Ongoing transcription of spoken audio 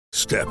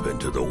Step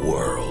into the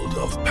world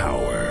of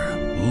power,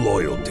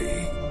 loyalty,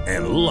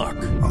 and luck.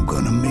 I'm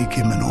gonna make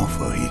him an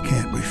offer he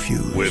can't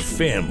refuse. With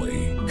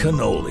family,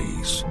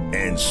 cannolis,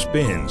 and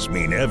spins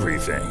mean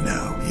everything.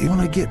 Now, you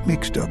wanna get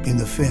mixed up in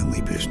the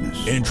family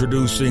business.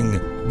 Introducing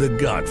The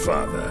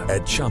Godfather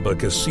at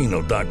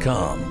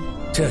ChumbaCasino.com.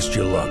 Test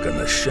your luck in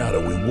the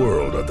shadowy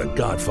world of The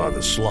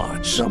Godfather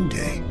slot.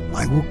 Someday,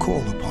 I will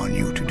call upon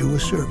you to do a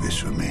service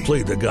for me.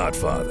 Play The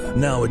Godfather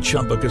now at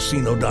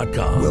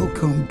ChumbaCasino.com.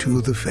 Welcome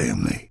to the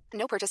family.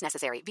 No purchase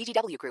necessary.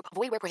 VGW Group.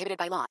 Void where prohibited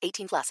by law.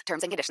 18 plus.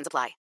 Terms and conditions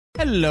apply.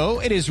 Hello,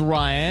 it is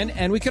Ryan,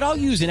 and we could all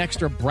use an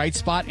extra bright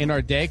spot in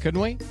our day, couldn't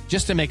we?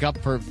 Just to make up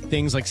for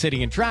things like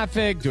sitting in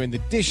traffic, doing the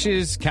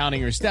dishes, counting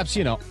your steps,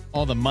 you know,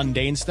 all the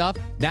mundane stuff.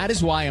 That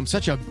is why I'm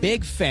such a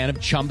big fan of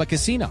Chumba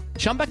Casino.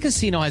 Chumba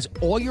Casino has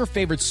all your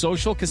favorite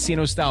social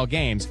casino-style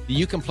games that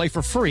you can play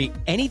for free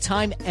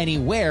anytime,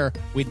 anywhere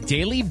with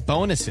daily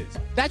bonuses.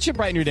 That should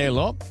brighten your day a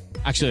little.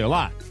 Actually, a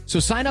lot.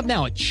 So sign up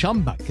now at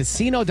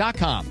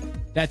ChumbaCasino.com.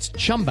 That's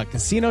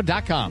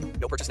ChumbaCasino.com.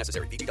 No purchase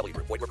necessary. VGW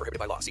Group. Void where prohibited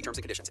by law. See terms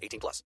and conditions. 18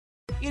 plus.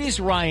 It is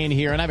Ryan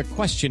here, and I have a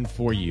question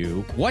for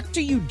you. What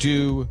do you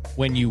do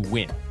when you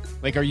win?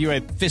 Like, are you a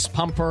fist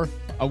pumper,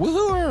 a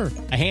woohooer,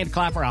 a hand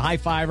clapper, a high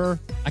fiver?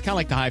 I kind of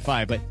like the high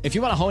five, but if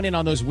you want to hone in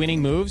on those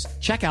winning moves,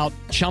 check out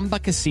Chumba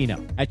Casino.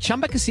 At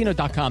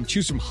ChumbaCasino.com,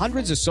 choose from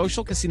hundreds of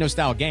social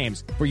casino-style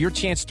games for your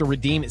chance to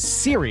redeem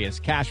serious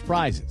cash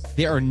prizes.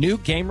 There are new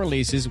game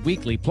releases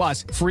weekly,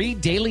 plus free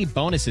daily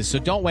bonuses, so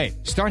don't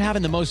wait. Start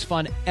having the most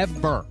fun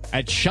ever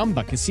at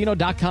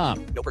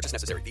ChumbaCasino.com. No purchase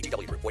necessary.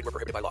 VGW Group. Void where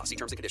prohibited by law. See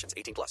terms and conditions.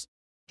 18 plus.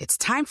 It's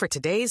time for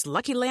today's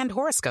Lucky Land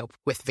horoscope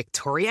with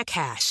Victoria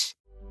Cash.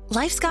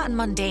 Life's gotten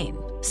mundane,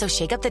 so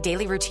shake up the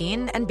daily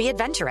routine and be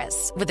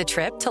adventurous with a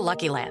trip to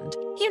Lucky Land.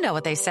 You know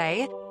what they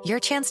say, your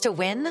chance to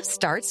win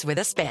starts with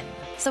a spin.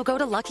 So go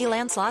to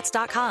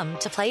LuckyLandSlots.com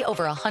to play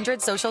over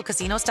 100 social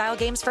casino-style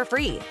games for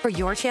free for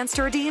your chance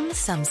to redeem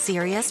some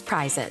serious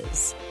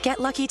prizes. Get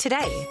lucky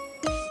today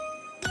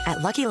at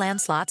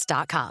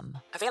LuckyLandSlots.com.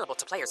 Available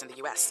to players in the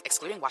U.S.,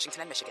 excluding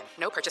Washington and Michigan.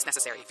 No purchase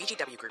necessary.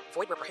 VGW Group.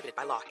 Void where prohibited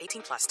by law.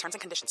 18 plus. Terms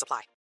and conditions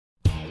apply.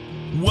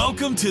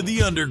 Welcome to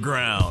the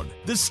Underground,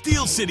 the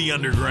Steel City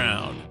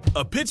Underground,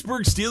 a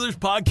Pittsburgh Steelers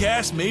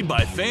podcast made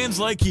by fans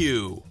like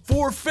you,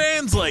 for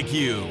fans like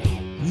you.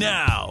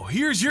 Now,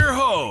 here's your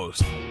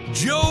host,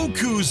 Joe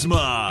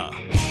Kuzma.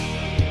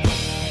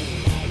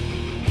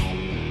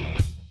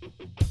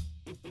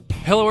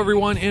 Hello,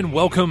 everyone, and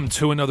welcome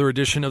to another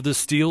edition of the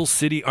Steel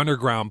City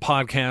Underground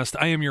podcast.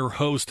 I am your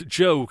host,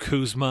 Joe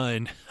Kuzma,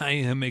 and I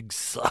am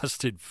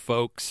exhausted,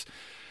 folks.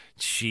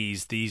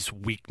 Jeez, these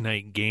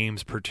weeknight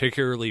games,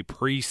 particularly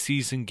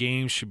preseason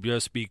games, should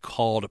just be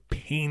called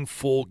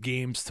painful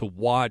games to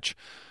watch.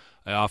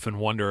 I often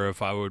wonder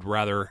if I would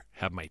rather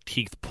have my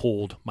teeth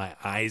pulled, my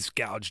eyes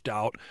gouged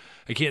out.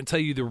 I can't tell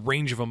you the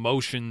range of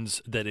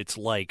emotions that it's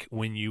like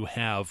when you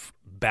have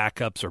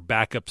backups or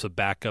backups of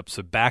backups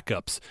of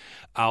backups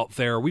out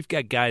there. We've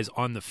got guys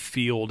on the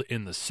field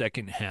in the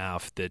second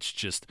half that's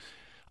just,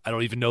 I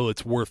don't even know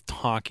it's worth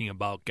talking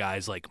about.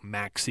 Guys like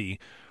Maxey,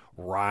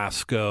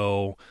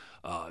 Roscoe,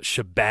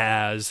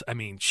 Shabazz. I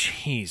mean,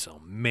 jeez, oh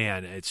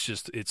man, it's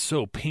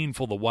so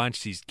painful to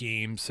watch these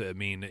games. I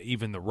mean,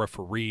 even the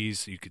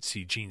referees, you could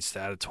see Gene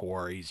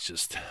Steratore,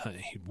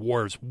 he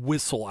wore his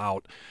whistle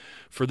out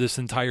for this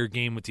entire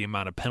game with the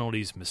amount of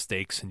penalties,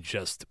 mistakes, and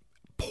just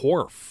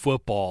poor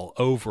football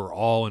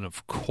overall. And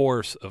of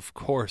course,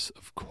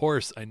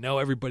 I know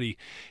everybody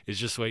is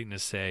just waiting to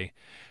say,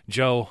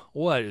 Joe,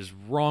 what is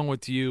wrong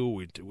with you?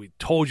 We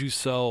told you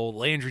so.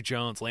 Landry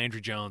Jones.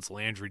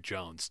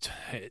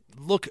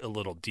 Look a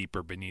little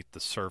deeper beneath the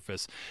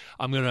surface.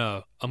 I'm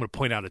gonna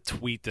point out a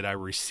tweet that I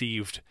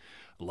received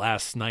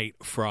last night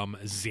from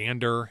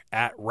Xander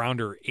at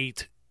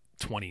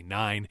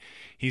Rounder829.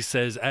 He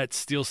says, at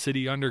Steel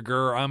City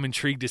Undergur, I'm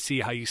intrigued to see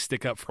how you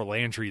stick up for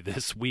Landry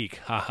this week.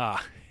 Haha.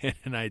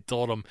 And I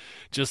told him,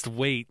 just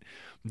wait,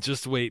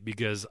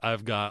 because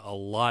I've got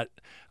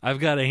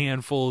a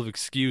handful of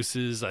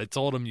excuses. I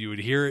told him you would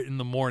hear it in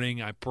the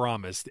morning, I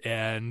promised.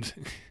 And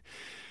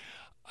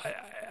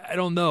I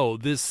don't know.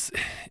 This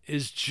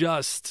is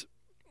just,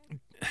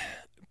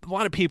 a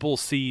lot of people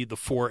see the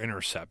 4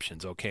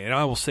 interceptions, okay? And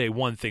I will say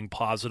one thing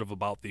positive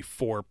about the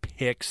 4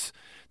 picks.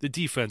 The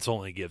defense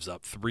only gives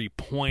up 3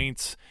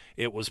 points.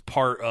 It was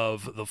part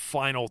of the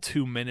final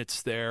 2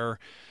 minutes there.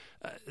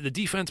 The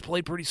defense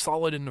played pretty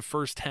solid in the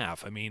first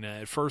half. I mean,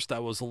 at first I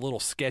was a little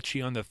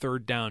sketchy on the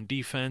third down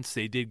defense.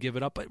 They did give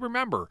it up. But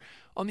remember,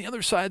 on the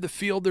other side of the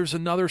field, there's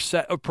another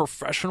set of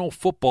professional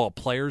football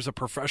players, a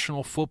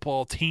professional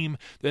football team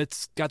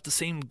that's got the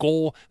same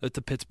goal that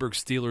the Pittsburgh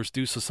Steelers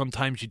do. So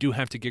sometimes you do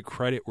have to get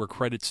credit where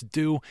credit's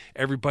due.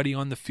 Everybody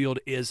on the field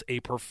is a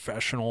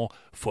professional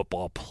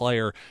football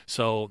player.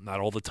 So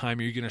not all the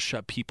time you're going to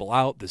shut people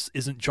out. This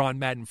isn't John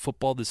Madden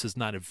football. This is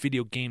not a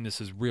video game.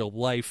 This is real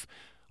life.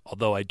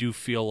 Although I do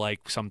feel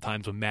like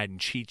sometimes when Madden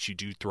cheats, you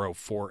do throw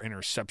 4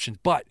 interceptions.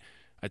 But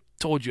I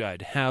told you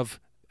I'd have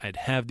I'd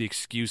have the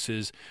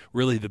excuses.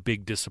 Really the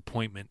big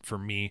disappointment for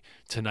me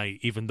tonight,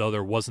 even though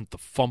there wasn't the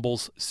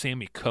fumbles,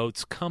 Sammy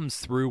Coates comes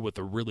through with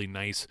a really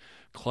nice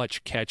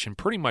clutch catch, and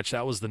pretty much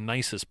that was the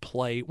nicest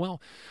play.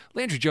 Well,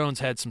 Landry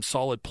Jones had some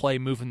solid play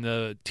moving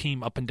the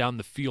team up and down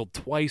the field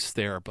twice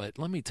there, but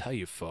let me tell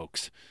you,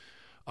 folks,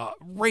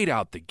 right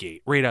out the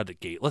gate,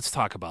 let's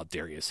talk about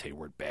Darius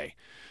Hayward-Bay.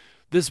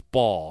 This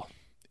ball,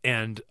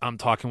 and I'm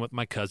talking with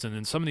my cousin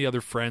and some of the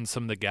other friends,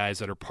 some of the guys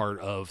that are part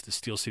of the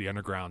Steel City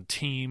Underground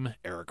team.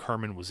 Eric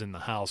Herman was in the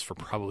house for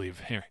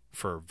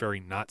a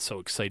very not so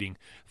exciting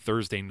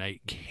Thursday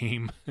night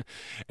game.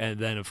 And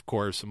then, of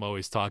course, I'm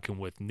always talking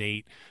with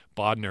Nate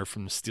Bodner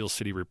from the Steel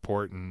City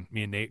Report, and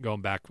me and Nate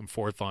going back and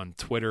forth on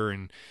Twitter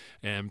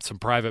and some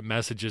private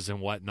messages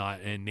and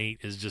whatnot. And Nate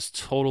is just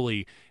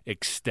totally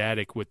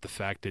ecstatic with the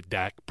fact that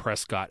Dak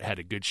Prescott had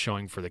a good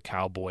showing for the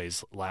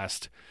Cowboys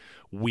last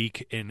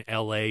week in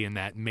LA in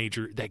that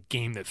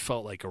game that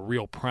felt like a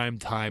real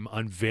primetime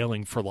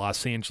unveiling for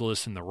Los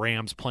Angeles, and the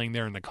Rams playing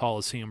there in the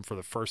Coliseum for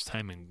the first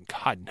time in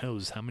God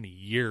knows how many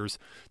years,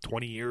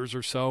 20 years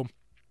or so.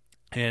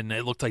 And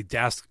it looked like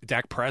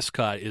Dak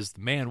Prescott is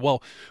the man.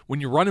 Well,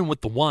 when you're running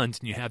with the ones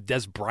and you have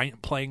Des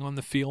Bryant playing on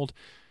the field,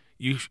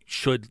 you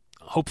should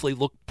hopefully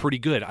look pretty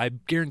good. I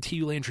guarantee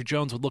you Landry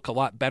Jones would look a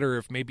lot better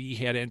if maybe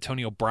he had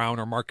Antonio Brown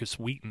or Marcus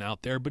Wheaton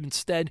out there, but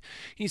instead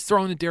he's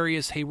throwing to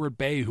Darius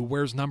Hayward-Bay, who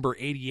wears number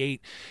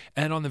 88,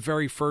 and on the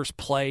very first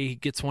play he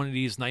gets one of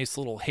these nice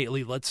little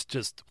Haley, let's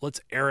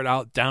air it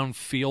out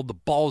downfield. The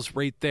ball's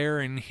right there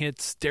and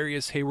hits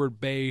Darius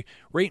Hayward-Bay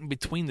right in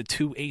between the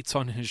 2 8s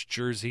on his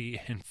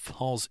jersey and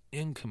falls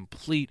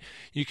incomplete.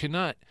 You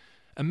cannot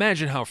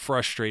imagine how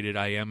frustrated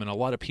I am, and a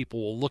lot of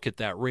people will look at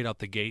that right out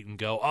the gate and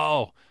go,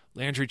 oh,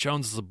 Landry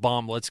Jones is a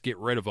bum, let's get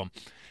rid of him.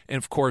 And,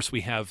 of course,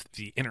 we have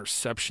the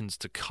interceptions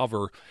to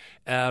cover.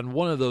 And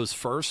one of those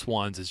first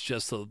ones is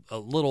just a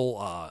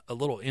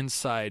little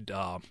inside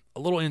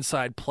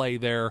play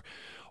there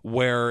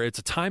where it's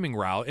a timing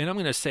route. And I'm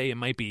going to say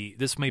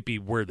this might be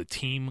where the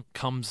team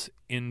comes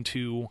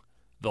into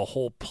the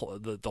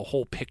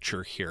whole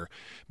picture here,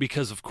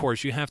 because of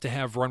course you have to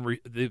have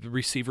the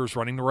receivers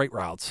running the right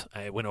routes.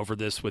 I went over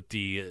this with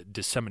the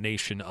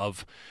dissemination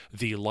of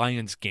the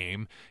Lions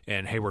game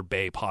and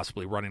Hayward-Bay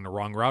possibly running the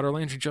wrong route or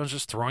Landry Jones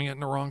just throwing it in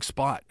the wrong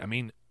spot. I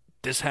mean,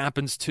 this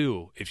happens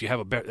too. If you have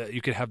you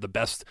could have the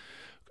best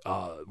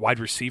wide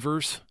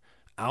receivers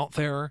out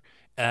there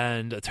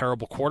and a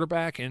terrible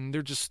quarterback, and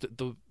they're just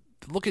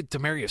look at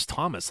Demaryius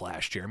Thomas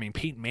last year. I mean,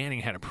 Peyton Manning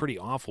had a pretty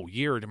awful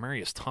year.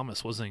 Demaryius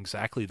Thomas wasn't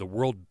exactly the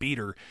world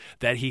beater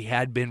that he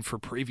had been for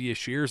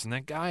previous years, and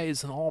that guy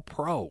is an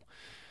all-pro.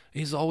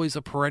 He's always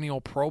a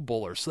perennial Pro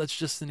Bowler. So that's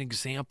just an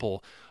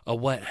example of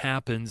what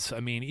happens. I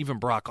mean, even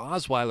Brock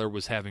Osweiler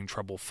was having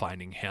trouble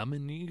finding him,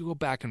 and you go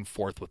back and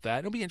forth with that.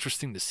 It'll be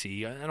interesting to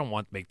see. I don't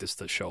want to make this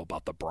the show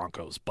about the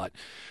Broncos, but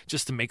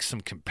just to make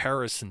some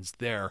comparisons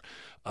there.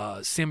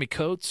 Sammy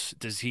Coates,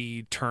 does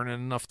he turn in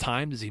enough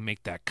time? Does he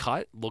make that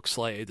cut? Looks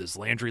like, does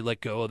Landry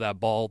let go of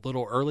that ball a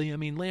little early? I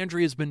mean,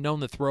 Landry has been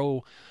known to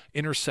throw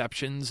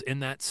interceptions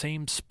in that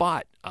same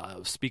spot.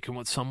 Speaking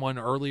with someone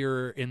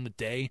earlier in the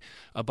day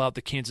about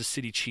the Kansas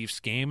City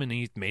Chiefs game, and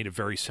he made a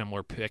very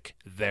similar pick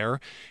there.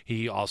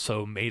 He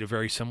also made a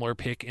very similar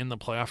pick in the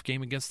playoff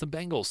game against the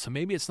Bengals. So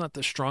maybe it's not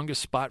the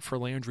strongest spot for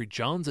Landry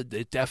Jones.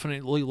 It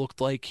definitely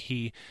looked like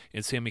he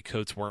and Sammy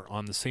Coates weren't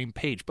on the same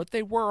page, but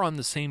they were on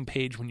the same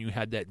page when you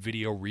had that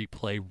video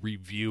replay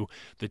review,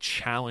 the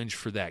challenge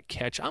for that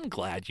catch. I'm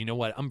glad. You know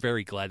what? I'm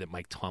very glad that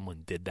Mike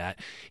Tomlin did that.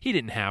 He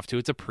didn't have to.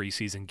 It's a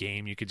preseason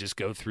game. You could just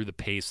go through the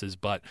paces,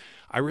 but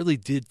I really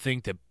did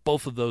think that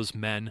both of those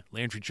men,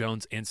 Landry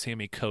Jones and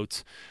Sammy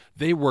Coates,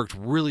 they worked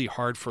really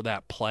hard for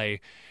that play,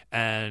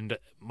 and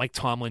Mike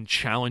Tomlin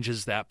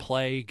challenges that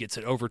play, gets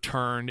it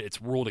overturned,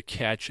 it's ruled a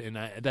catch, and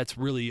that's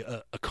really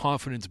a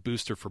confidence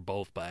booster for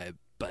both. But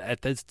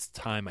at this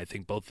time, I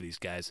think both of these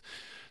guys,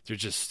 they're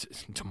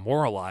just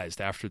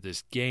demoralized after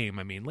this game.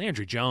 I mean,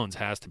 Landry Jones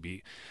has to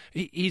be –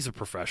 he's a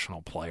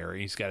professional player.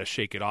 He's got to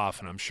shake it off,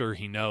 and I'm sure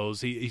he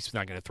knows. He's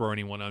not going to throw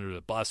anyone under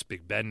the bus.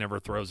 Big Ben never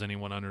throws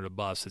anyone under the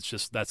bus. It's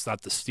just that's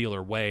not the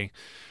Steeler way.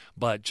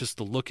 But just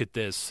to look at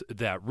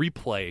that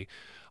replay,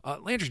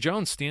 Landry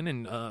Jones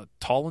standing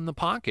tall in the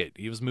pocket.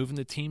 He was moving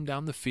the team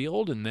down the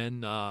field, and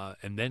then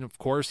of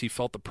course he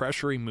felt the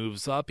pressure. He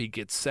moves up, he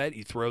gets set,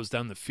 he throws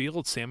down the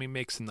field. Sammy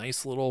makes a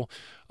nice little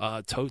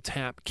toe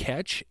tap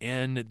catch,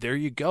 and there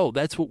you go.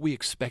 That's what we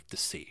expect to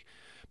see.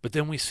 But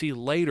then we see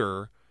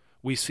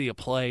a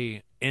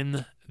play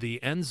in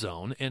the end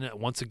zone, and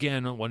once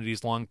again, one of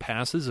these long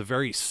passes, a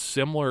very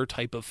similar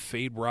type of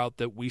fade route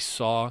that we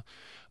saw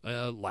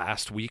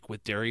last week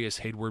with Darius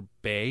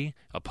Hayward-Bay,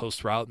 a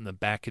post route in the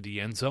back of the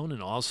end zone.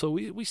 And also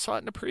we saw it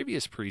in the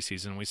previous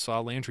preseason. We saw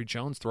Landry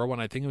Jones throw one,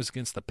 I think it was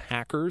against the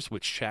Packers,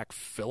 with Shaq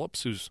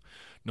Phillips, who's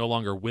no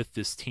longer with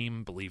this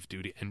team, I believe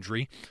due to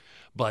injury.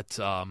 But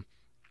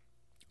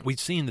we've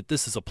seen that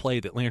this is a play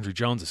that Landry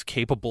Jones is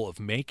capable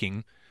of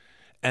making.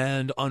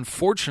 And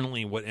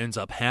unfortunately, what ends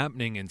up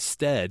happening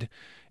instead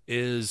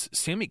is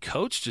Sammy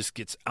Coates just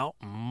gets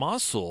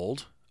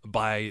out-muscled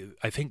by,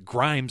 I think,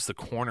 Grimes, the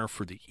corner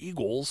for the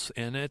Eagles,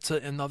 and it's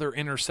another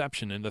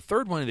interception. And the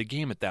third one of the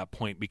game at that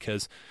point,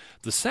 because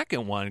the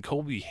second one,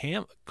 couldn't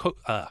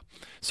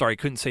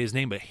say his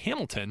name, but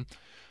Hamilton,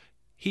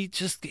 he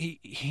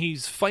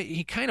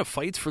kind of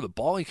fights for the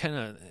ball. He kind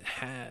of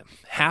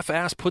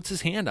half-ass puts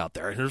his hand out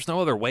there. There's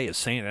no other way of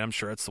saying it. I'm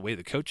sure that's the way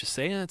the coach is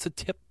saying it. It's a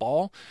tip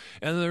ball,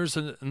 and there's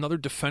another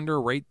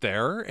defender right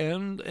there,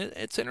 and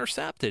it's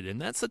intercepted. And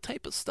that's the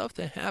type of stuff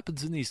that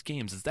happens in these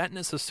games. Is that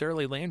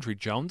necessarily Landry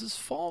Jones's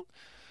fault?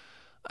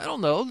 I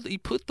don't know. He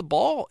put the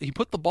ball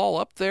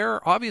up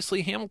there.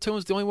 Obviously, Hamilton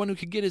was the only one who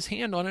could get his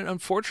hand on it.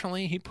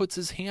 Unfortunately, he puts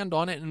his hand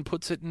on it and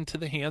puts it into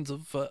the hands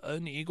of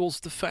an Eagles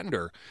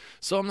defender.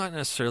 So I'm not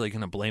necessarily going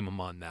to blame him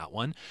on that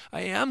one.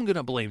 I am going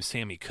to blame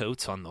Sammy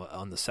Coates on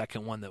the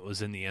second one that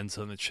was in the end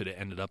zone that should have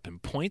ended up in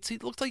points. He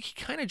looked like he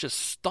kind of just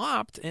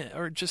stopped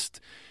or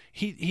just.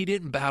 He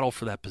didn't battle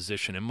for that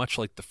position, and much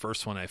like the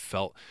first one, I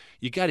felt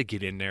you got to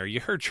get in there. You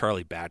heard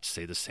Charlie Batch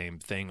say the same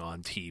thing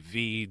on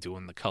TV,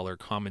 doing the color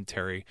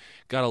commentary.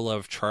 Gotta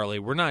love Charlie.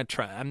 I'm not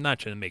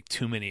trying to make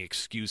too many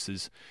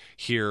excuses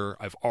here.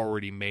 I've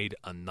already made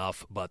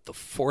enough. But the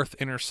fourth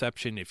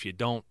interception, if you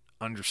don't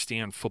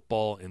understand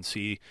football and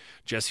see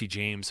Jesse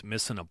James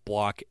missing a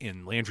block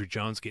and Landry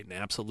Jones getting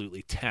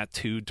absolutely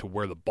tattooed to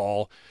where the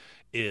ball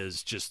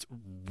is just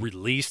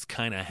released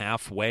kind of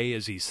halfway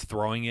as he's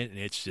throwing it, and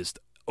it's just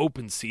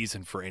open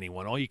season for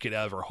anyone. All you could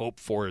ever hope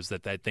for is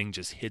that thing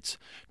just hits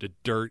the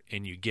dirt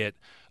and you get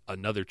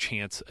another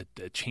chance,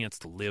 a chance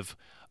to live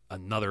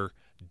another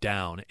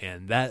down,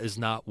 and that is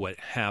not what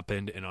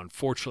happened. And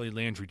unfortunately,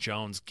 Landry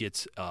Jones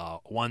gets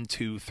 1,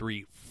 2,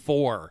 3,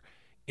 4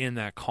 in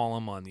that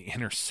column on the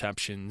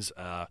interceptions.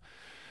 I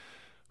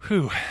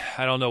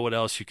don't know what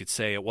else you could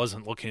say. It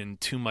wasn't looking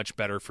too much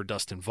better for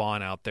Dustin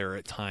Vaughn out there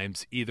at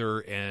times either.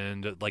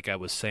 And like I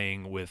was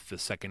saying with the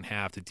second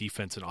half, the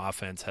defense and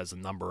offense has a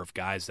number of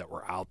guys that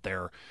were out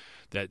there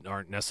that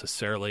aren't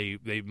necessarily,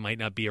 they might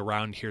not be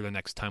around here the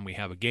next time we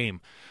have a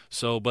game.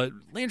 So, but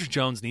Landry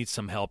Jones needs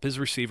some help. His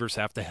receivers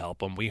have to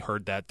help him. We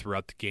heard that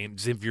throughout the game.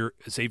 Xavier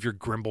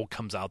Grimble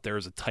comes out there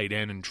as a tight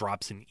end and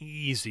drops an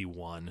easy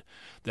one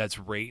that's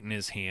right in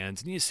his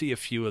hands. And you see a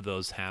few of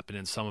those happen,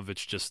 and some of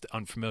it's just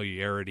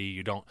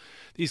unfamiliarity.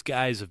 These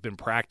guys have been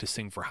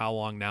practicing for how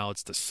long now?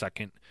 It's the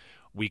second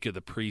week of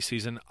the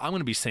preseason. I'm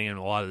going to be saying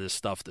a lot of this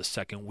stuff the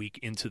second week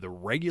into the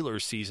regular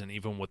season,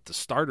 even with the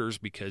starters,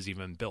 because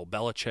even Bill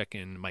Belichick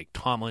and Mike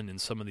Tomlin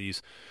and some of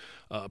these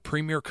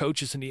premier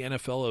coaches in the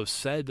NFL have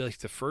said like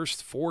the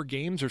first 4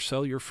 games or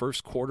so, your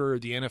first quarter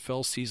of the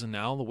NFL season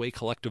now, the way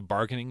collective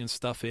bargaining and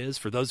stuff is.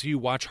 For those of you who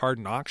watch Hard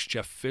Knocks,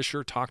 Jeff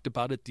Fisher talked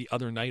about it the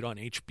other night on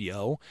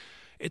HBO.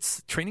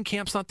 Training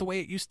camp's not the way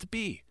it used to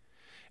be.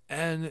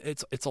 And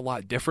it's a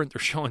lot different.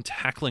 They're showing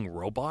tackling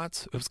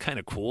robots. It was kind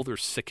of cool. They're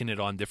sicking it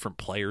on different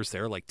players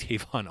there. Like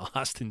Tavon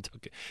Austin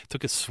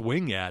took a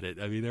swing at it.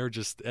 I mean, they're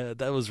just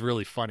that was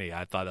really funny.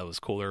 I thought that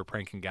was cool. They were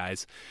pranking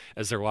guys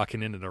as they're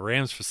walking into the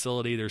Rams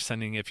facility. They're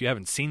sending. If you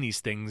haven't seen these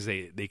things,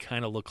 they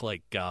kind of look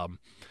like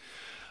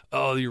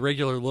your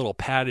regular little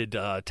padded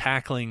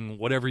tackling,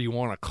 whatever you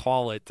want to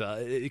call it.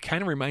 It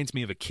kind of reminds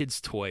me of a kid's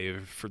toy.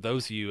 For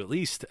those of you, at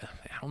least,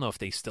 I don't know if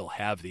they still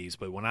have these,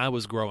 but when I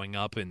was growing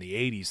up in the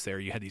 80s there,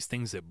 you had these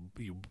things that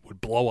you would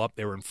blow up.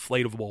 They were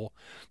inflatable.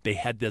 They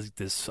had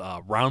this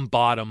round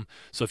bottom,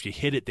 so if you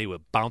hit it, they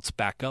would bounce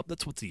back up.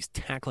 That's what these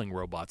tackling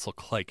robots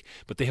look like.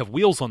 But they have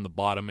wheels on the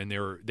bottom, and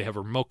they have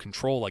a remote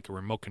control, like a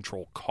remote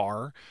control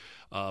car.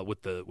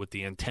 With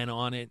the antenna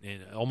on it,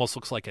 and it almost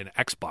looks like an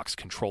Xbox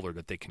controller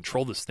that they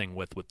control this thing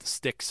with the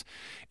sticks,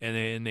 and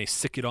then they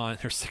stick it on.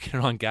 They're sticking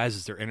it on guys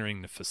as they're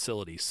entering the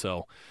facility.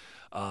 So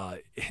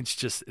it's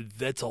just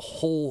that's a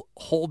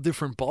whole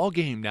different ball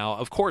game now.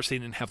 Of course, they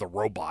didn't have the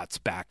robots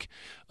back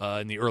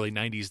in the early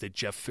 '90s that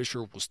Jeff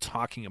Fisher was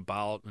talking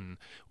about, and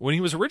when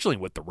he was originally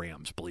with the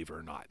Rams, believe it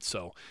or not.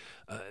 So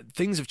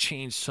things have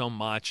changed so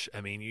much.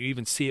 I mean, you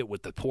even see it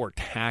with the poor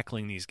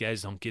tackling. These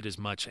guys don't get as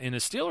much, and the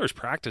Steelers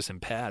practice in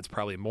pads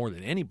probably more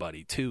than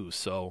anybody too.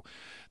 So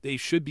they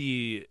should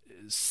be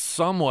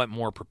somewhat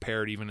more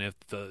prepared, even if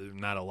they're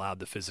not allowed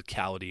the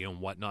physicality and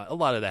whatnot. A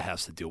lot of that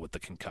has to do with the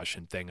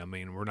concussion thing. I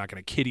mean, we're not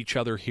going to kid each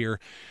other here.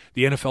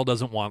 The NFL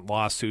doesn't want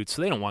lawsuits,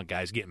 so they don't want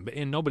guys getting,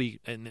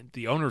 and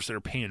the owners that are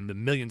paying the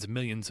millions and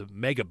millions of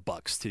mega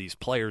bucks to these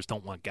players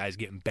don't want guys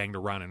getting banged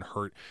around and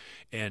hurt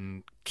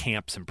in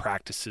camps and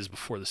practices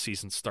before the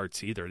season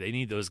starts either. They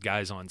need those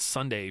guys on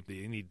Sunday.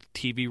 They need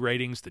TV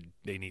ratings.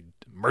 They need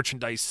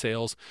merchandise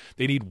sales.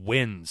 They need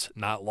wins,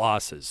 not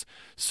losses.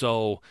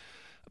 So,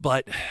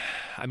 but,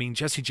 I mean,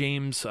 Jesse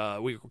James,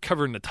 we were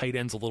covering the tight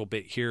ends a little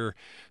bit here.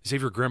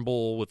 Xavier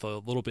Grimble with a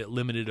little bit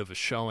limited of a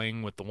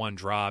showing with the one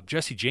drop.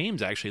 Jesse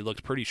James actually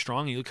looked pretty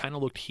strong. He kind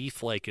of looked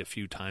Heath-like a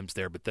few times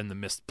there, but then the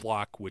missed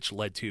block, which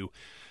led to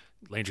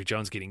Landry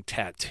Jones getting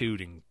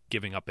tattooed and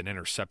giving up an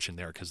interception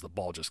there because the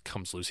ball just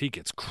comes loose. He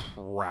gets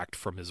cracked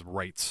from his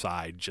right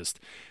side, just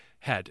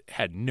had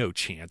no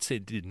chance.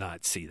 It did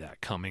not see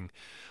that coming.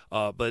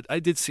 But I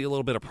did see a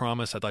little bit of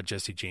promise. I thought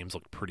Jesse James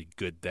looked pretty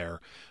good there.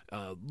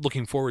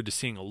 Looking forward to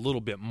seeing a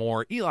little bit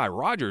more. Eli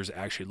Rogers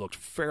actually looked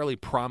fairly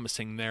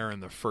promising there in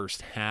the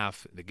first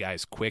half. The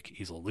guy's quick.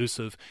 He's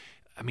elusive.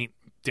 I mean,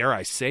 dare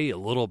I say, a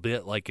little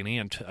bit like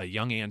a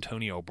young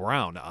Antonio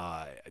Brown.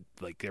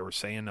 Like they were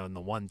saying on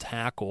the one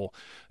tackle,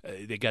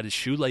 they got his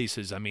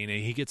shoelaces. I mean,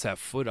 he gets that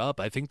foot up.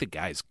 I think the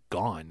guy's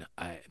gone.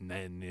 And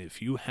then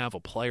if you have a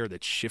player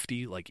that's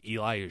shifty like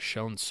Eli has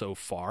shown so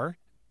far,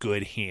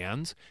 good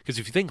hands. Because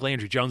if you think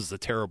Landry Jones is a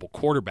terrible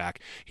quarterback,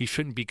 he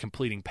shouldn't be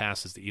completing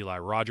passes to Eli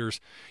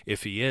Rogers.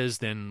 If he is,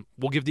 then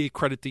we'll give the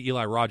credit to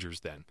Eli Rogers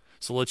then.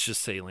 So let's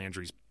just say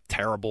Landry's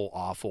terrible,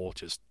 awful,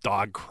 just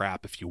dog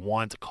crap if you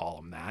want to call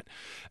him that.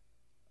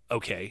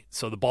 Okay,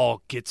 so the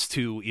ball gets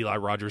to Eli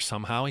Rogers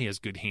somehow. He has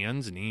good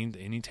hands, and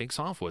he takes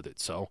off with it.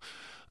 So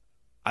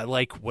I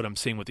like what I'm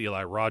seeing with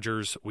Eli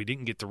Rogers. We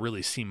didn't get to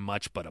really see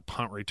much but a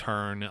punt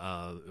return.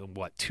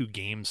 2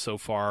 games so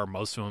far?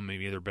 Most of them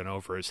have either been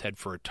over his head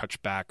for a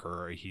touchback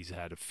or he's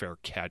had a fair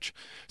catch.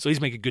 So he's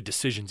making good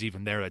decisions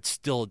even there. That's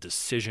still a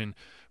decision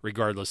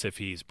regardless if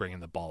he's bringing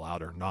the ball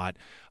out or not.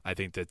 I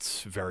think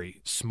that's very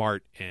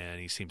smart,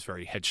 and he seems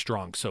very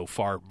headstrong so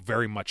far.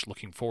 Very much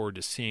looking forward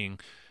to seeing.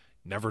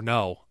 Never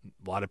know.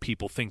 A lot of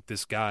people think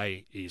this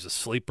guy is a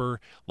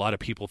sleeper. A lot of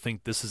people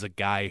think this is a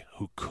guy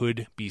who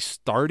could be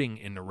starting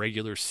in the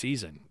regular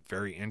season.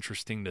 Very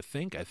interesting to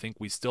think. I think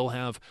we still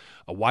have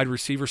a wide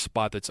receiver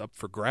spot that's up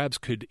for grabs.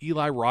 Could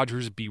Eli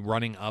Rogers be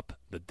running up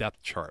the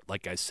depth chart?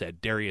 Like I said,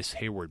 Darius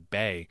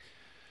Hayward-Bay,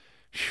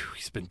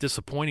 he's been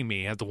disappointing me.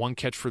 He had the one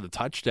catch for the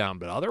touchdown,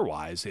 but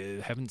otherwise, I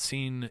haven't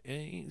seen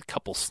a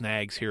couple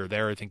snags here or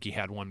there. I think he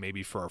had one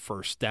maybe for a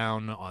first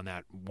down on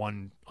that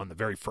one on the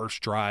very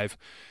first drive.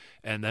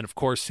 And then, of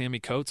course, Sammy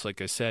Coates,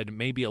 like I said,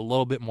 maybe a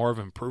little bit more of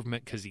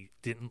improvement because he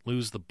didn't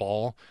lose the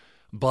ball.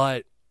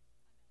 But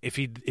if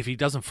he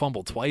doesn't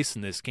fumble twice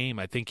in this game,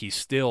 I think he's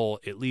still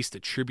at least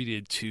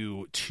attributed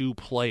to 2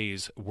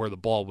 plays where the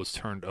ball was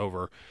turned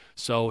over.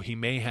 So he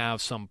may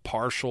have some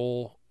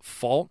partial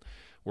fault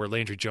where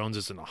Landry Jones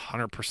isn't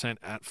 100%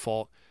 at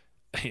fault.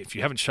 If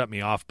you haven't shut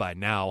me off by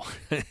now,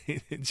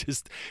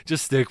 just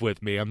stick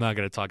with me. I'm not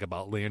going to talk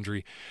about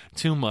Landry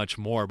too much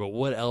more, but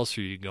what else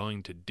are you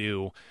going to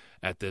do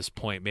at this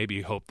point? Maybe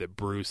you hope that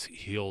Bruce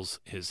heals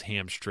his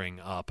hamstring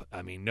up.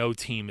 I mean, no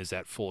team is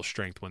at full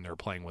strength when they're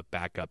playing with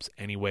backups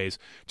anyways.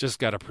 Just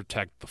got to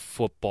protect the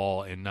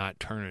football and not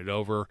turn it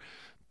over.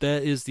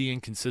 That is the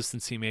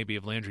inconsistency maybe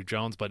of Landry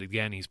Jones, but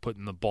again, he's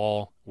putting the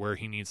ball where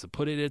he needs to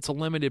put it. It's a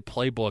limited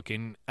playbook,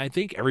 and I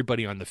think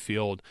everybody on the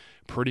field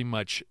pretty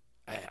much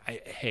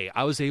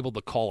I was able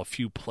to call a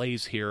few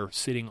plays here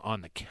sitting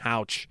on the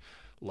couch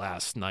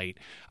last night.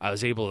 I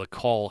was able to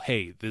call,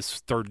 hey, this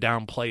third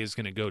down play is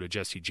going to go to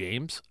Jesse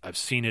James. I've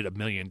seen it a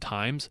million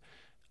times.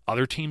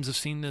 Other teams have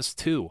seen this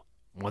too.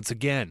 Once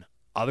again,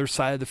 other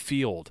side of the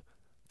field,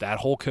 that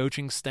whole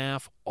coaching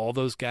staff, all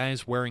those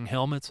guys wearing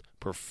helmets,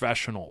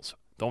 professionals.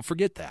 Don't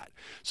forget that.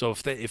 So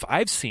if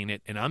I've seen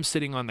it and I'm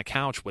sitting on the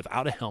couch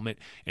without a helmet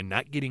and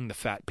not getting the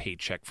fat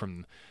paycheck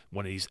from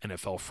one of these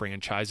NFL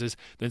franchises,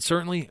 then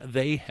certainly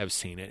they have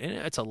seen it. And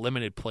it's a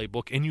limited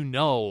playbook, and you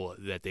know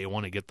that they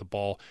want to get the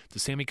ball to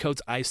Sammy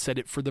Coates. I said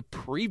it for the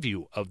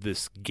preview of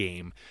this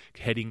game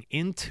heading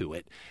into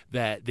it,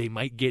 that they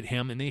might get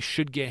him, and they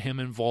should get him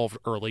involved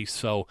early.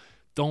 So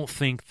don't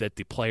think that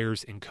the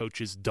players and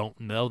coaches don't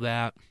know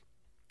that.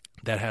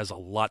 That has a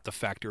lot to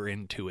factor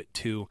into it,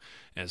 too,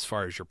 as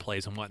far as your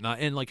plays and whatnot.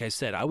 And like I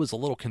said, I was a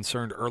little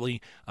concerned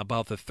early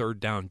about the third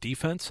down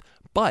defense,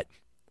 but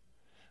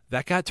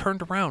that got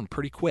turned around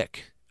pretty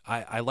quick.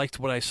 I liked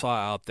what I saw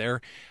out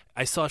there.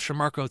 I saw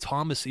Shamarko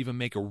Thomas even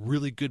make a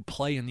really good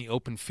play in the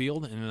open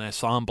field, and then I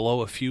saw him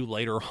blow a few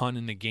later on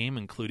in the game,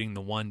 including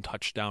the one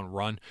touchdown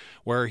run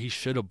where he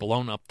should have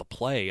blown up the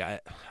play. I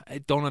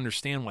don't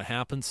understand what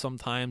happens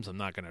sometimes. I'm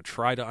not going to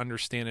try to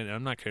understand it, and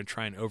I'm not going to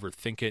try and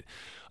overthink it.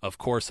 Of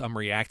course, I'm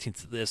reacting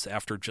to this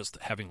after just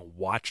having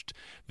watched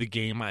the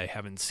game. I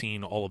haven't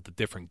seen all of the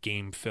different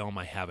game film.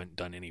 I haven't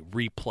done any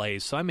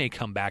replays, so I may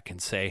come back and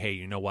say, hey,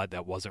 you know what,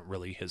 that wasn't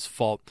really his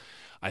fault.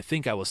 I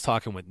think I was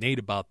talking with Nate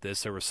about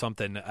this. There was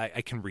something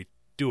I can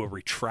do a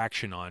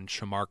retraction on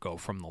Shamarko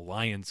from the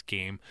Lions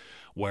game,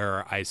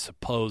 where I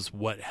suppose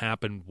what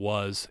happened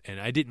was, and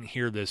I didn't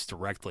hear this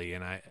directly,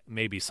 and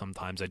maybe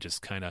sometimes I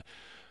just kind of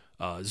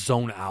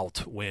zone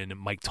out when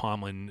Mike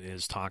Tomlin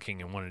is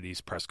talking in one of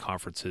these press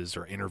conferences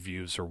or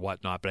interviews or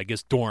whatnot. But I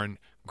guess Doran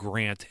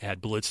Grant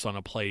had blitzed on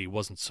a play he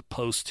wasn't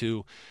supposed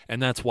to,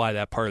 and that's why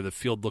that part of the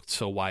field looked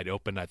so wide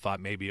open. I thought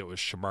maybe it was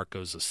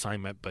Shamarko's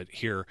assignment, but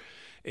here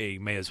he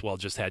may as well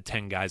just had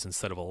 10 guys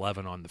instead of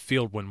 11 on the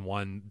field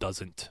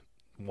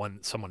when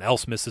someone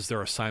else misses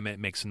their assignment.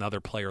 It makes another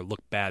player look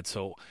bad.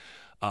 So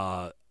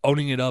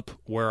owning it up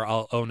where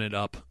I'll own it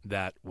up,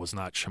 that was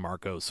not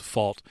Shamarko's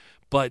fault.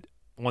 But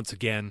once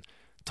again,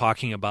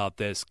 talking about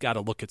this, got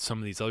to look at some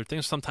of these other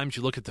things. Sometimes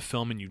you look at the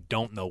film and you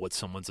don't know what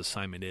someone's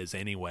assignment is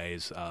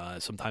anyways.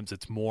 Sometimes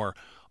it's more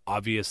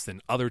obvious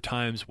than other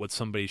times what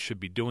somebody should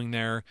be doing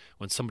there.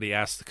 When somebody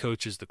asks the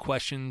coaches the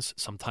questions,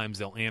 sometimes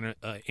they'll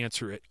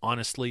answer it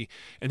honestly,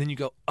 and then you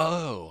go,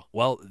 oh,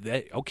 well,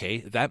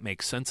 that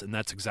makes sense, and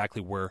that's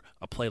exactly where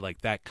a play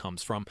like that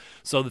comes from.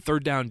 So the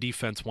third down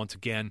defense, once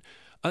again,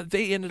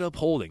 they ended up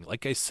holding,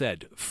 like I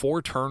said,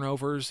 4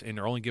 turnovers, and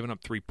they're only giving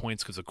up 3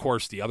 points because, of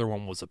course, the other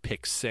one was a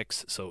pick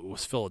 6, so it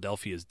was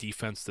Philadelphia's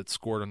defense that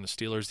scored on the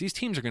Steelers. These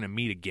teams are going to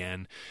meet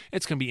again.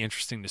 It's going to be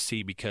interesting to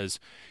see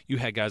because you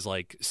had guys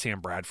like Sam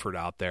Bradford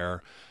out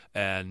there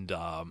and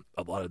a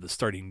lot of the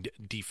starting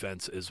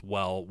defense as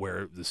well,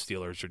 where the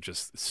Steelers are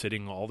just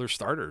sitting all their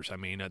starters. I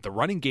mean, the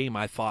running game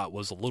I thought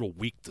was a little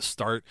weak to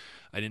start.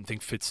 I didn't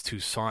think Fitz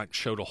Toussaint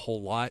showed a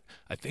whole lot.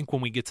 I think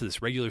when we get to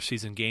this regular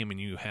season game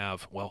and you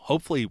have, well,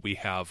 hopefully we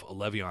have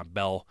Le'Veon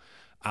Bell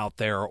out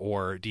there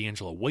or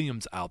D'Angelo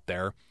Williams out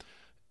there.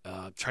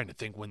 Trying to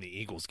think when the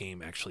Eagles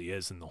game actually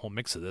is in the whole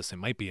mix of this. It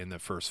might be in the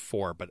first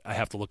 4, but I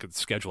have to look at the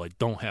schedule. I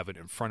don't have it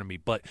in front of me.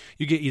 But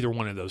you get either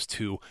one of those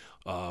two,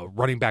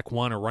 running back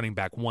 1 or running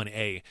back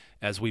 1A,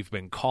 as we've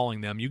been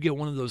calling them. You get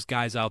one of those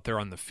guys out there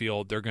on the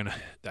field.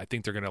 I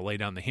think they're gonna lay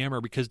down the hammer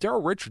because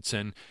Darrell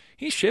Richardson,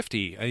 he's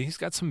shifty. He's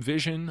got some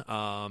vision.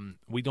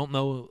 We don't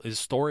know his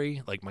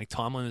story. Like Mike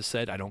Tomlin has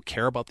said, I don't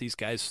care about these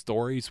guys'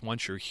 stories.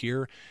 Once you're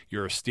here,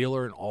 you're a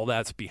Steeler, and all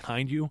that's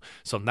behind you.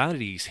 So now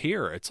that he's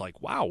here, it's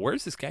like, wow,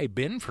 where's this guy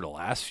been for the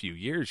last few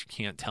years? You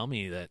can't tell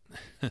me that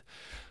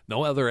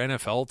no other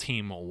NFL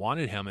team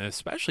wanted him,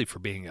 especially for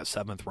being a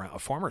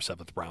former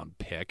seventh round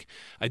pick.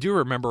 I do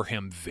remember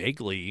him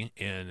vaguely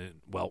in,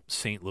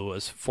 St.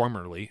 Louis,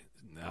 formerly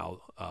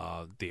now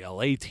the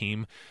LA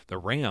team, the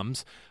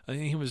Rams. I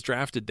think he was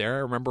drafted there. I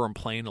remember him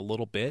playing a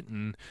little bit,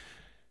 and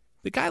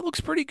the guy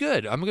looks pretty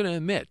good, I'm going to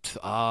admit.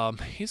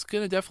 He's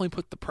going to definitely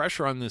put the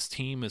pressure on this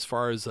team as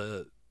far as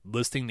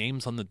listing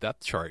names on the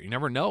depth chart. You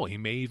never know. He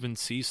may even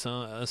see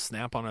a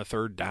snap on a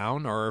third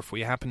down, or if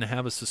we happen to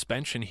have a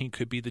suspension, he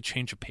could be the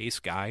change of pace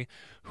guy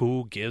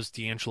who gives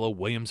D'Angelo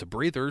Williams a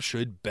breather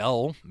should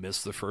Bell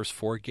miss the first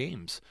 4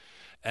 games.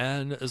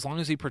 And as long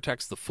as he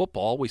protects the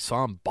football, we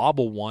saw him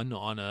bobble one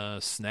on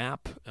a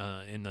snap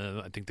in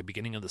I think the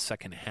beginning of the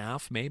second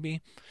half,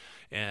 maybe.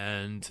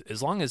 And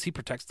as long as he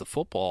protects the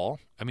football,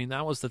 I mean,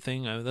 that was the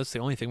thing. That's the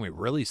only thing we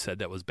really said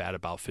that was bad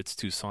about Fitz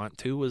Toussaint,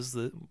 too, was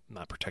the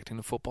not protecting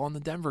the football in the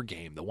Denver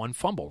game, the one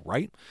fumble,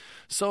 right?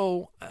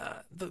 So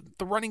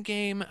the running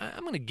game,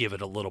 I'm going to give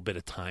it a little bit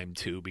of time,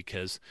 too,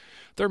 because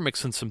they're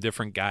mixing some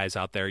different guys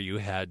out there. You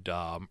had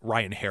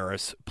Ryan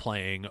Harris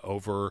playing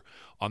over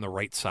on the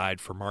right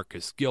side for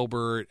Marcus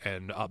Gilbert,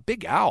 and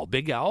Big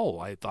Al,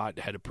 I thought,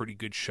 had a pretty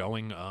good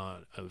showing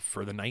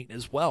for the night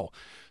as well.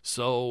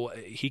 So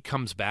he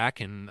comes back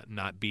and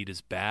not beat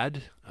as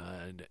bad,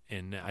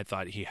 and I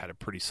thought he had a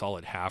pretty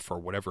solid half or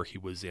whatever he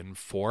was in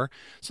for.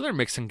 So they're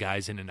mixing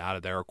guys in and out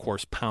of there. Of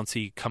course,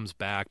 Pouncey comes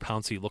back.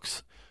 Pouncey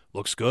looks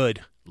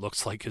good,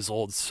 looks like his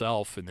old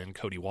self, and then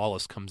Cody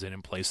Wallace comes in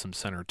and plays some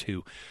center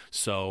too.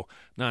 So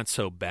not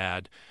so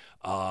bad.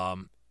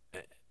 Already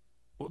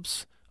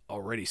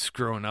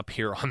screwing up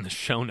here on the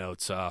show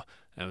notes. I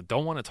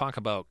don't want to talk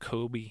about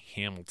Kobe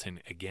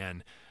Hamilton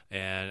again,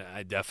 and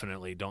I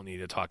definitely don't need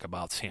to talk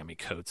about Sammy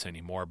Coates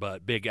anymore,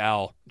 but Big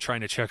Al,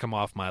 trying to check him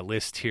off my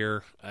list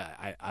here.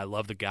 I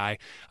love the guy.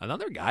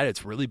 Another guy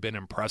that's really been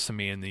impressing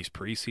me in these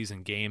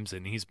preseason games,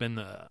 and he's been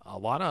a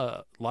lot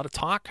of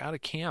talk out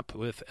of camp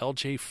with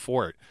LJ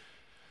Fort.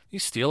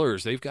 These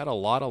Steelers, they've got a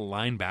lot of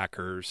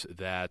linebackers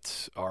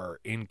that are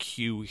in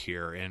queue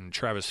here, and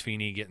Travis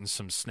Feeney getting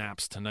some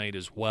snaps tonight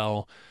as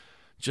well.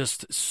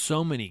 Just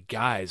so many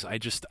guys. I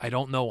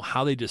don't know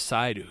how they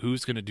decide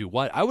who's going to do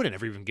what. I would have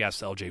never even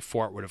guessed LJ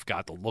Fort would have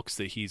got the looks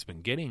that he's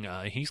been getting.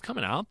 He's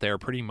coming out there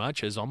pretty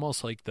much as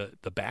almost like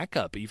the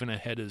backup, even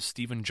ahead of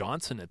Steven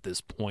Johnson at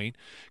this point,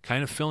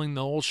 kind of filling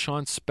the old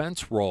Sean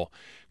Spence role.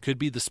 Could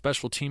be the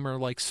special teamer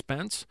like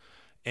Spence.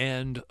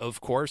 And,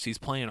 of course, he's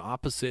playing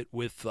opposite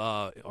with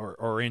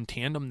or in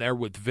tandem there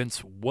with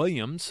Vince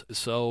Williams.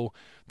 So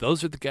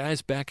those are the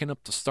guys backing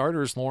up the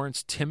starters,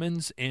 Lawrence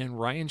Timmons and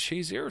Ryan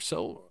Shazier.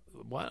 So,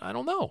 I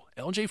don't know.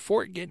 LJ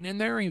Fort getting in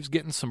there. He was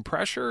getting some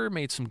pressure,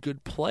 made some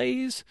good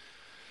plays,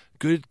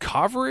 good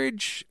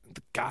coverage.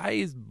 The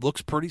guy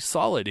looks pretty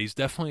solid. He's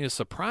definitely a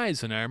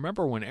surprise. And I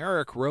remember when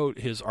Eric wrote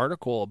his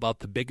article about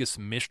the biggest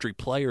mystery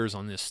players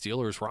on this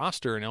Steelers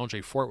roster, and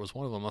LJ Fort was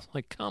one of them. I was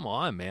like, come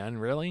on, man,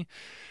 really?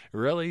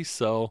 Really?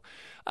 So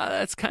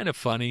that's kind of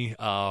funny.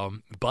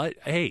 But,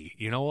 hey,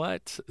 you know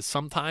what?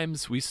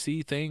 Sometimes we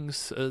see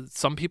things,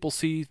 some people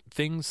see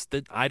things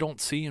that I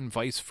don't see and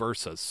vice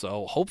versa.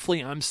 So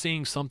hopefully I'm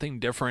seeing something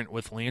different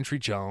with Landry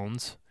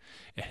Jones.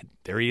 And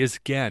there he is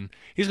again.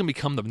 He's going to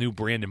become the new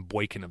Brandon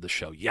Boykin of the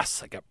show.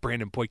 Yes, I got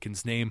Brandon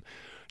Boykin's name.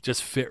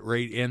 Just fit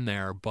right in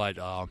there. But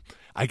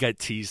I got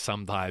teased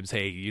sometimes,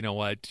 hey, you know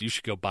what? You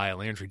should go buy a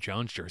Landry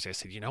Jones jersey. I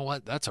said, you know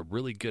what? That's a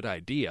really good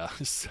idea.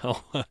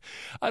 So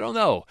I don't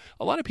know.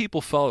 A lot of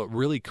people felt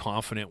really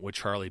confident with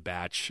Charlie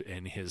Batch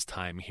in his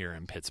time here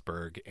in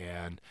Pittsburgh.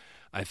 And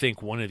I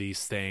think one of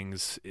these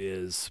things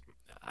is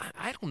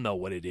I don't know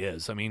what it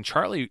is. I mean,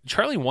 Charlie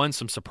won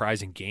some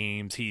surprising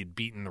games. He had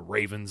beaten the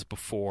Ravens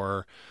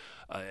before.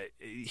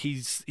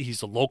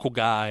 He's a local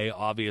guy,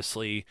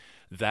 obviously.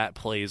 That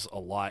plays a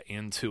lot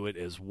into it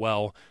as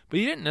well. But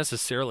he didn't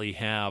necessarily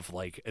have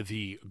like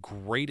the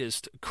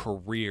greatest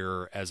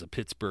career as a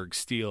Pittsburgh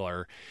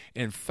Steeler.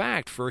 In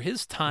fact, for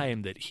his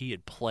time that he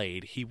had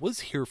played, he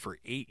was here for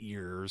 8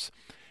 years.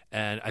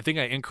 And I think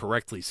I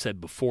incorrectly said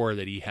before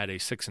that he had a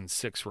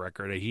 6-6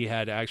 record. He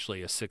had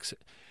actually a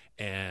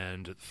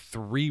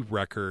 6-3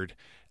 record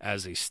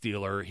as a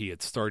Steeler. He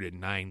had started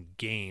 9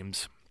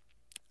 games.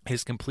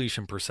 His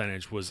completion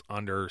percentage was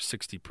under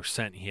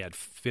 60%. He had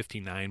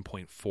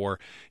 59.4.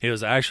 It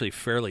was actually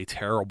fairly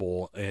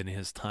terrible in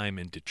his time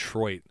in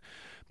Detroit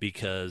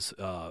because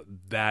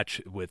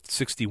Batch with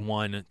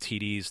 61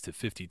 TDs to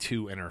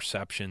 52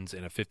 interceptions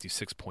and a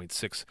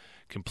 56.6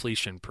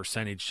 completion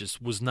percentage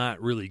just was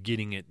not really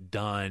getting it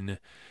done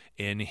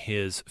in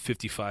his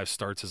 55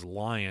 starts as a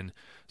Lion.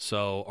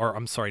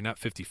 I'm sorry, not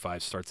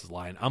 55 starts as a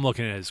Lion. I'm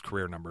looking at his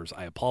career numbers.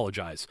 I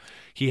apologize.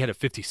 He had a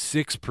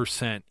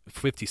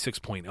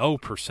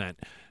 56.0%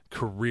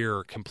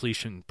 career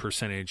completion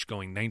percentage,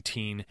 going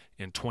 19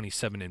 and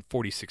 27 in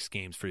 46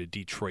 games for the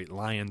Detroit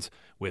Lions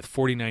with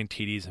 49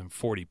 TDs and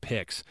 40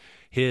 picks.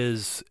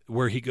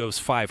 Where he goes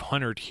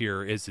 500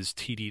 here is his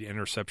TD to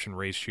interception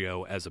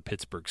ratio as a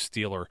Pittsburgh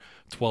Steeler,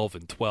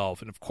 12-12.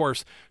 And of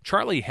course,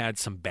 Charlie had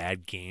some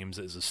bad games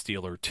as a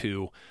Steeler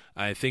too.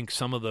 I think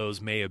some of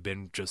those may have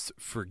been just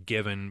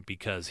forgiven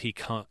because he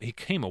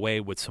came away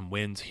with some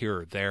wins here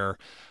or there.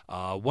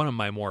 One of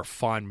my more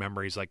fond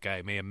memories, like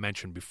I may have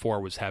mentioned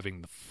before, was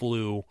having the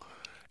flu.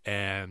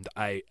 And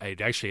I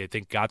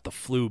think got the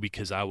flu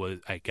because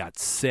I got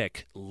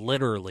sick,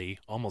 literally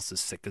almost as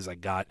sick as I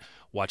got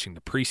watching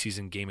the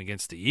preseason game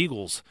against the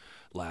Eagles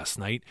last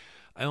night.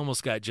 I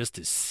almost got just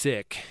as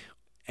sick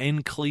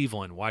in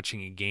Cleveland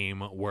watching a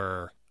game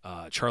where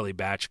Charlie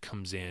Batch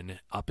comes in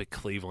up at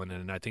Cleveland,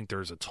 and I think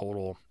there's a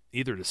total.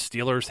 Either the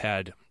Steelers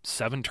had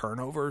 7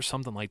 turnovers,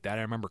 something like that.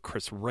 I remember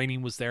Chris Rainey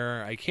was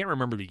there. I can't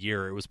remember the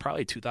year. It was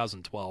probably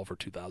 2012 or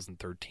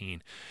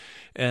 2013.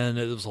 And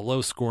it was a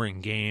low-scoring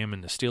game,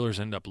 and the Steelers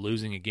ended up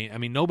losing a game. I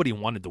mean, nobody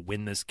wanted to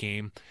win this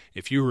game.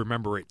 If you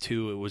remember it,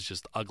 too, it was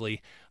just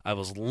ugly. I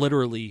was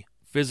literally,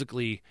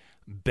 physically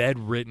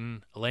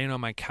bedridden, laying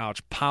on my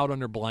couch, piled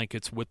under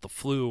blankets with the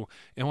flu,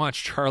 and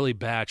watched Charlie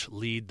Batch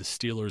lead the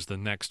Steelers the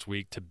next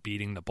week to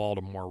beating the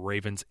Baltimore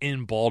Ravens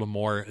in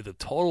Baltimore. The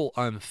total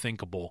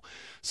unthinkable.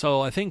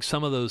 So I think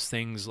some of those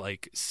things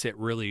like sit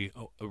really,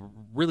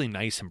 really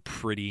nice and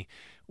pretty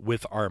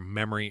with our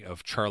memory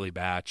of Charlie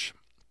Batch.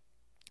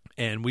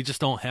 And we just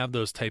don't have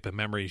those type of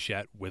memories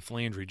yet with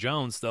Landry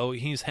Jones, though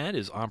he's had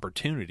his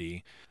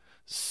opportunity.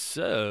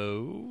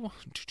 So,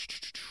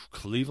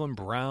 Cleveland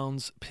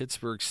Browns,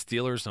 Pittsburgh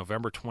Steelers,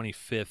 November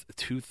 25th,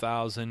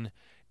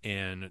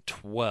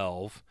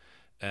 2012.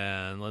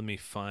 And let me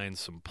find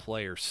some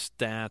player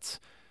stats.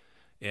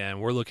 And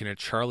we're looking at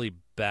Charlie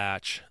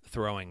Batch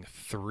throwing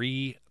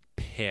 3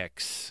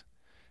 picks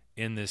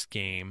in this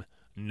game.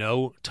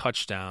 No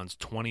touchdowns,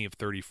 20 of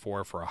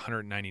 34 for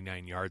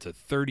 199 yards, a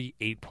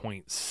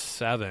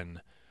 38.7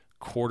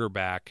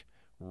 quarterback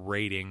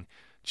rating.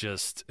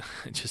 Just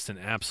an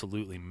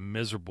absolutely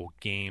miserable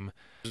game.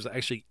 There's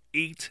actually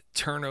 8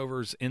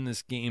 turnovers in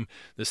this game.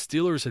 The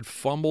Steelers had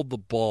fumbled the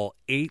ball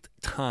 8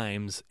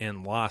 times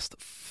and lost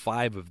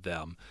 5 of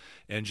them.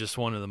 And just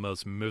one of the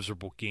most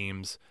miserable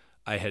games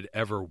I had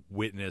ever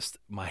witnessed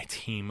my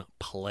team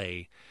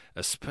play,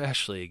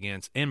 especially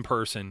in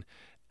person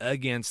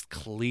against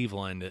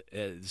Cleveland.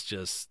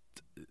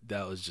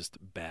 That was just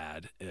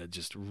bad,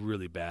 just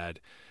really bad.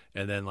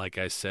 And then, like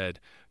I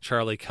said,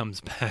 Charlie comes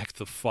back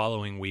the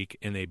following week,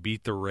 and they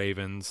beat the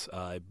Ravens.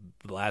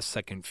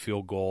 Last-second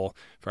field goal,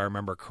 if I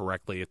remember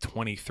correctly, a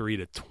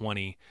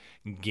 23-20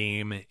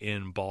 game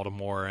in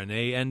Baltimore. And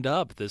they end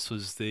up, this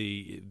was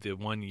the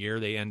 1 year,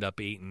 they end up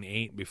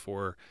 8-8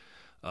 before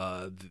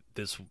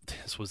this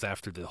was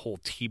after the whole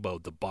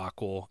Tebow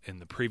debacle in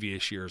the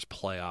previous year's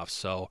playoffs.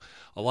 So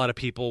a lot of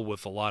people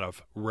with a lot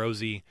of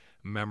rosy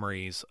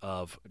memories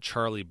of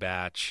Charlie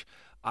Batch.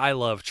 I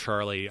love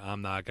Charlie.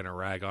 I'm not going to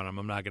rag on him.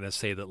 I'm not going to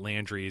say that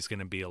Landry is going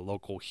to be a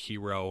local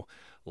hero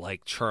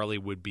like Charlie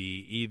would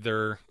be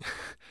either.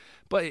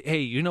 But, hey,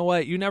 you know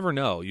what? You never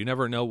know. You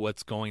never know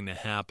what's going to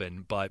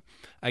happen. But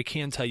I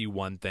can tell you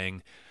one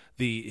thing.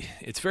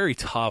 It's very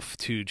tough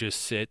to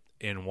just sit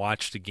and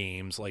watch the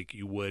games like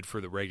you would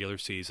for the regular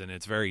season.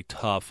 It's very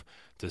tough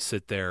to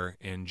sit there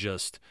and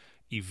just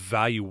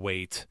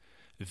evaluate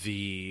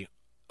the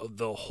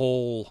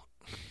whole,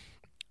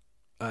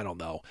 I don't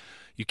know.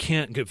 You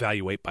can't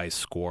evaluate by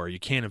score. You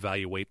can't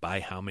evaluate by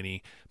how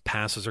many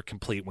passes are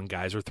complete when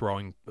guys are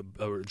throwing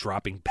or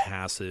dropping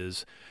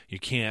passes. You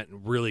can't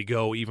really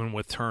go even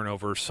with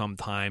turnovers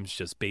sometimes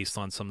just based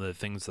on some of the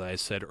things that I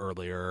said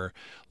earlier.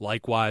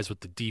 Likewise,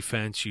 with the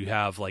defense, you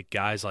have like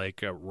guys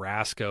like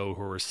Rasco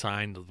who were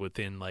signed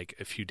within like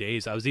a few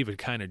days. I was even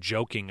kind of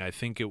joking. I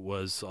think it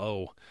was,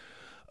 who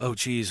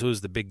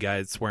was the big guy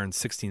that's wearing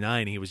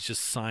 69? He was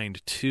just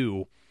signed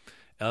too.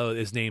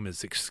 his name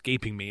is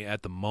escaping me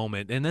at the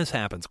moment, and this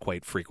happens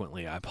quite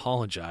frequently. I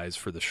apologize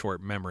for the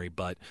short memory,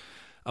 but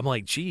I'm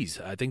like, geez,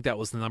 I think that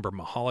was the number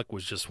Mahalik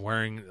was just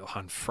wearing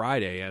on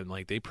Friday. And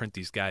like, they print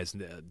these guys'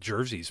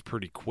 jerseys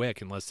pretty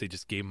quick unless they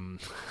just gave them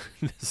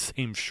the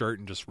same shirt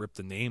and just ripped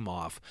the name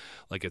off.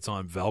 Like it's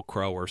on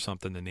Velcro or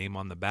something. The name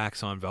on the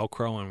back's on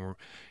Velcro, and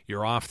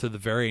you're off to the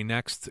very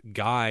next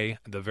guy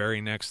the very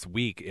next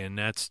week. And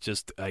that's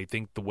just, I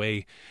think, the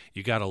way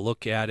you got to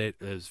look at it.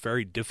 Is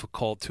very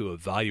difficult to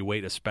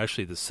evaluate,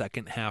 especially the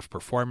second half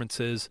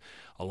performances.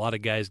 A lot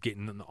of guys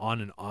getting on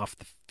and off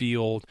the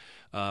field.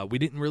 We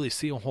didn't really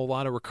see a whole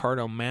lot of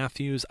Ricardo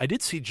Matthews. I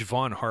did see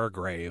Javon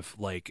Hargrave.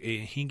 Like,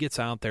 he gets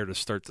out there to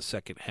start the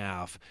second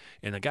half,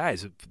 and the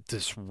guy's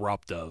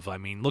disruptive. I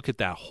mean, look at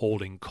that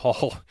holding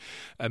call.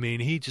 I mean,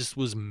 he just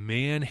was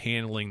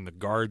manhandling the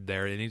guard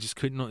there, and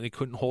they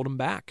couldn't hold him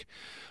back.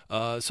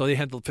 So they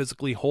had to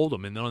physically hold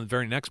him, and then on the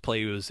very next play,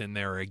 he was in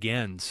there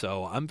again.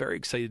 So I'm very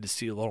excited to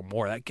see a little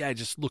more. That guy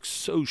just looks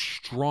so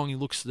strong. He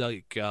looks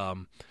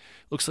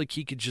like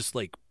he could just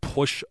like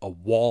push a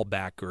wall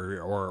back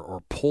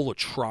or pull a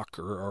truck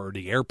or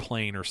the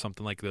airplane or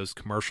something like those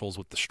commercials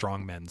with the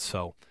strongmen.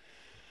 So,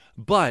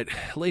 but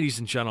ladies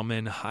and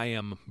gentlemen, I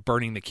am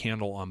burning the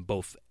candle on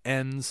both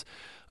ends,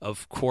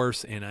 of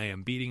course, and I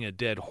am beating a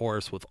dead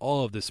horse with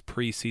all of this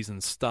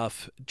preseason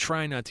stuff.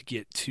 Try not to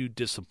get too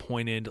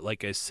disappointed.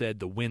 Like I said,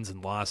 the wins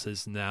and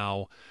losses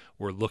now,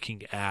 we're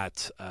looking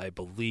at, I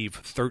believe,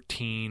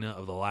 13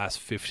 of the last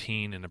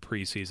 15 in the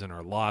preseason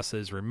are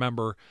losses.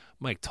 Remember,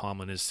 Mike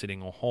Tomlin is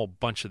sitting a whole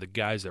bunch of the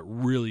guys that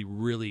really,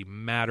 really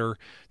matter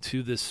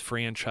to this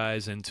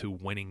franchise and to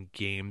winning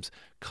games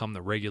come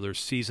the regular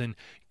season.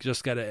 You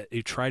just got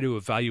to try to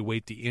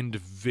evaluate the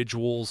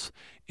individuals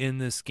in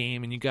this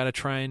game, and you got to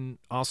try and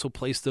also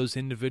place those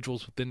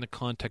individuals within the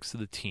context of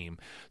the team.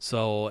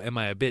 So am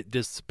I a bit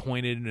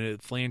disappointed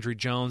with Landry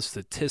Jones?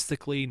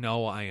 Statistically,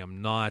 no, I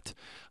am not.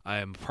 I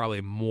am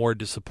probably more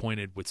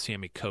disappointed with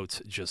Sammy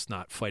Coates just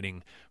not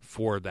fighting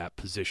for that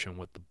position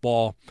with the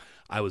ball.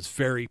 I was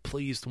very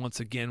pleased once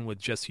again with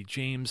Jesse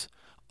James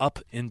up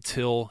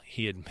until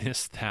he had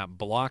missed that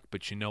block,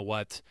 but you know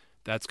what?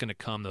 That's going to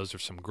come. Those are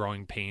some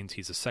growing pains.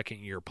 He's a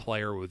second-year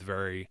player with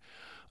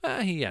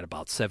he had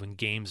about 7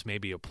 games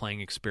maybe of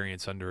playing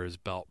experience under his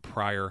belt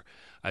prior.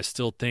 I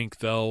still think,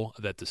 though,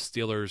 that the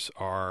Steelers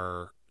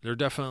they're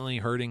definitely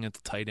hurting at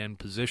the tight end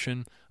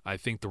position. I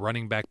think the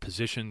running back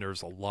position,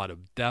 there's a lot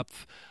of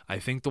depth. I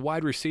think the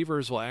wide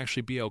receivers will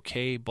actually be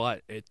okay,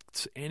 but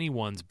it's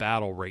anyone's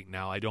battle right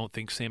now. I don't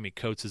think Sammy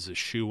Coates is a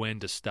shoe-in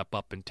to step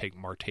up and take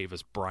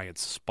Martavis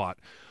Bryant's spot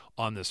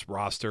on this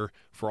roster.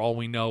 For all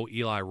we know,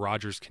 Eli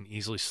Rogers can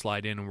easily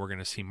slide in, and we're going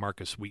to see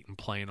Marcus Wheaton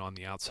playing on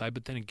the outside.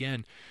 But then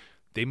again,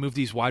 they move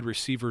these wide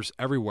receivers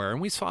everywhere,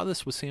 and we saw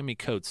this with Sammy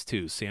Coates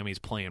too. Sammy's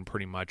playing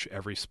pretty much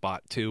every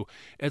spot too.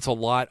 It's a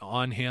lot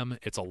on him.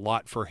 It's a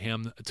lot for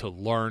him to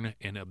learn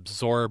and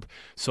absorb.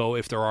 So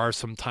if there are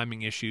some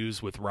timing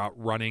issues with route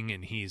running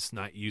and he's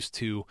not used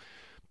to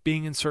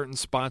being in certain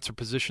spots or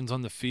positions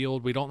on the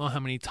field, we don't know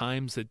how many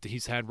times that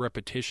he's had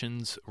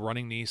repetitions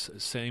running these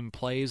same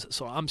plays.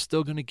 So I'm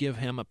still going to give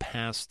him a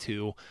pass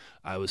too.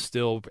 I was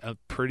still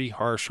pretty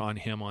harsh on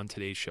him on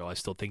today's show. I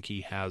still think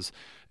he has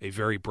a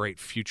very bright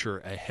future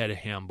ahead of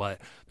him, but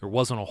there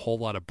wasn't a whole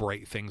lot of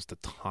bright things to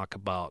talk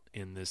about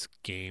in this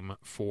game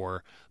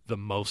for the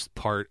most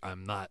part.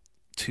 I'm not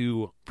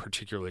too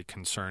particularly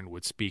concerned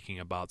with speaking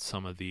about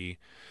some of the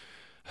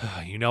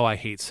I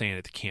hate saying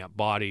it, the camp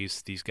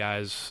bodies. These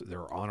guys,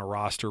 they're on a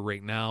roster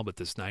right now, but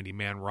this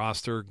 90-man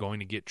roster going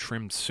to get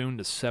trimmed soon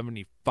to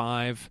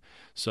 75.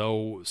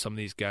 So some of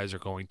these guys are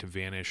going to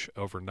vanish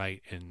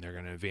overnight, and they're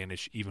going to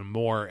vanish even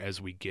more as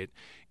we get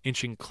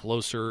inching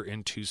closer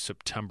into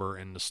September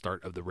and the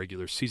start of the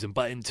regular season.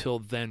 But until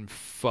then,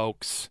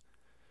 folks,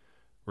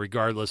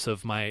 regardless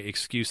of my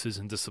excuses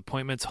and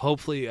disappointments,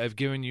 hopefully I've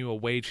given you a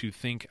way to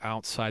think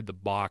outside the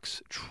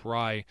box,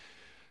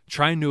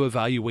 trying to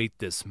evaluate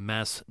this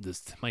mess.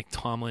 Mike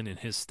Tomlin and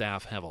his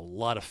staff have a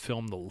lot of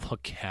film to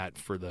look at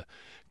for the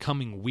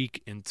coming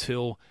week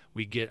until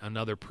we get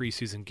another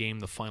preseason game.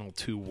 The final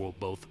 2 will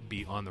both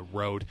be on the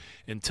road.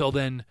 Until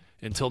then,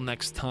 until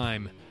next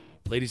time,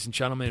 ladies and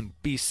gentlemen,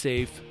 be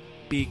safe,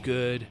 be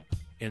good,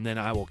 and then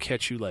I will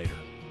catch you later.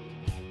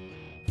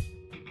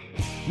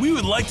 We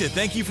would like to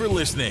thank you for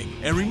listening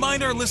and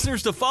remind our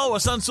listeners to follow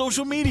us on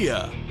social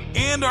media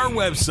and our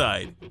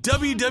website,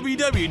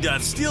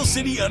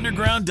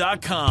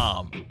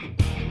 www.steelcityunderground.com.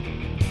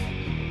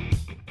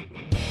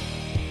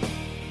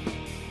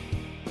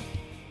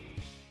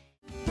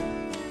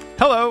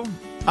 Hello,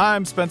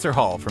 I'm Spencer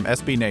Hall from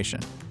SB Nation,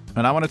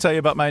 and I want to tell you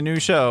about my new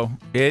show,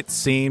 It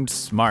Seemed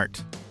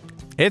Smart.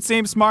 It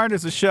Seemed Smart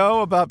is a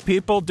show about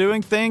people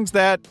doing things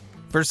that,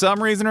 for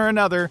some reason or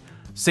another,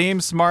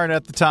 seem smart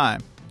at the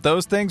time.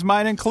 Those things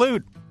might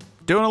include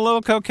doing a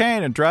little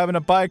cocaine and driving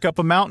a bike up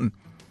a mountain.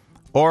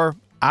 Or,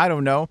 I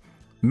don't know,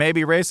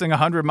 maybe racing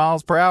 100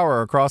 miles per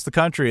hour across the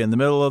country in the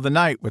middle of the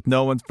night with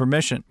no one's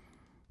permission.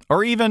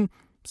 Or even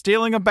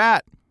stealing a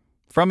bat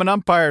from an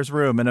umpire's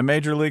room in a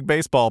Major League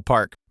Baseball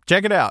park.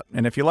 Check it out,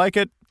 and if you like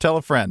it, tell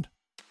a friend.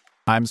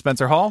 I'm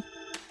Spencer Hall.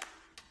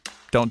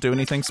 Don't do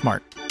anything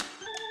smart.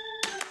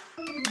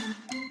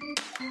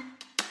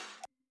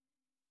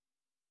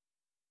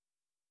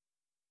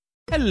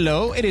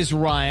 Hello, it is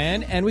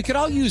Ryan, and we could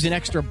all use an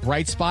extra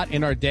bright spot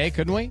in our day,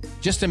 couldn't we?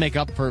 Just to make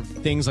up for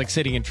things like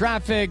sitting in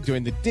traffic,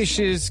 doing the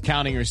dishes,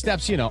 counting your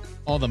steps,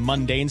 all the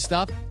mundane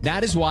stuff.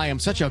 That is why I'm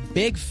such a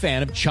big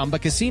fan of Chumba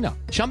Casino.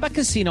 Chumba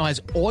Casino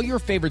has all your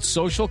favorite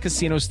social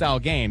casino-style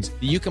games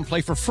that you can play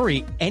for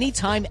free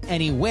anytime,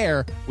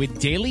 anywhere with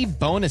daily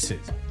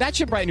bonuses. That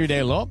should brighten your day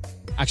a little.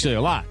 Actually,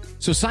 a lot.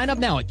 So sign up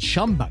now at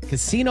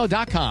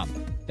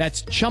ChumbaCasino.com.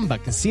 That's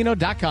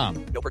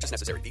ChumbaCasino.com. No purchase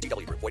necessary.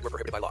 VGW Group. Void where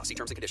prohibited by law. See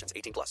terms and conditions.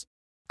 18+.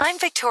 I'm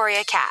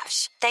Victoria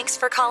Cash. Thanks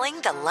for calling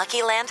the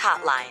Lucky Land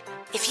Hotline.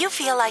 If you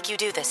feel like you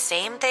do the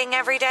same thing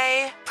every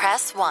day,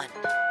 press 1.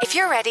 If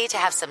you're ready to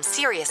have some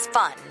serious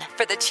fun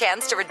for the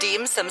chance to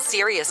redeem some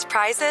serious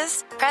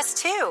prizes, press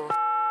 2.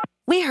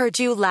 We heard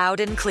you loud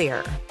and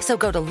clear. So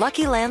go to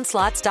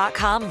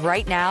LuckyLandSlots.com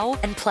right now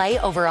and play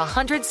over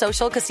 100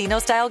 social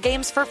casino-style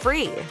games for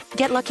free.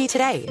 Get lucky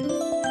today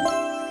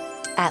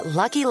at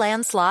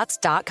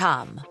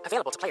LuckyLandSlots.com.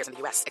 Available to players in the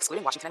U.S.,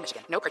 excluding Washington and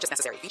Michigan. No purchase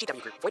necessary.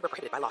 VGW Group. Void where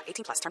prohibited by law.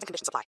 18+. Terms and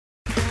conditions apply.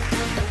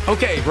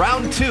 Okay,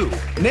 round 2.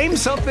 Name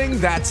something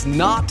that's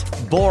not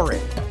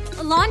boring.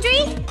 A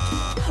laundry?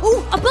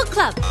 Ooh, a book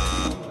club.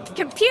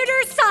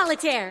 Computer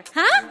solitaire,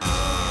 huh?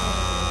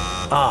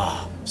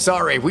 Ah,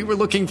 sorry. We were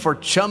looking for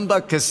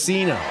Chumba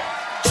Casino.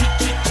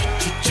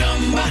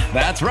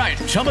 That's right.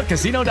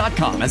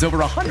 ChumbaCasino.com has over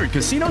 100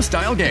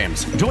 casino-style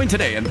games. Join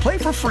today and play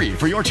for free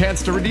for your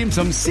chance to redeem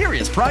some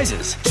serious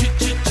prizes.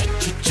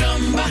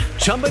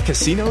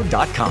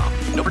 ChumbaCasino.com.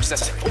 No purchase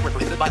necessary. Void where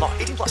prohibited by law.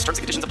 18+. Terms and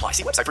conditions apply.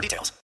 See website for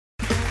details.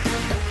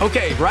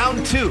 Okay,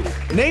 round 2.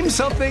 Name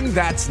something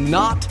that's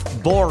not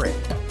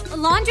boring. A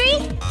laundry?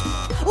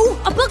 Ooh,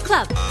 a book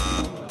club.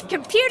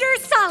 Computer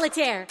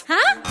solitaire,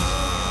 huh?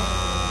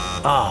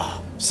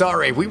 Ah,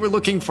 sorry. We were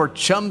looking for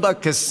Chumba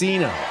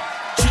Casino.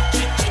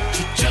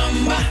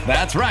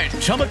 That's right.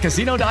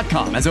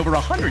 ChumbaCasino.com has over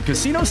 100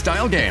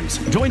 casino-style games.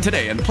 Join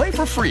today and play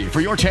for free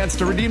for your chance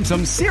to redeem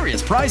some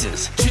serious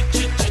prizes.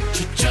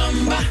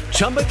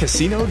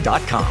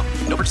 ChumbaCasino.com.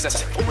 No purchase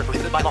necessary. Void where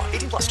prohibited by law.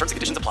 18+. Terms and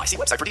conditions apply. See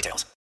website for details.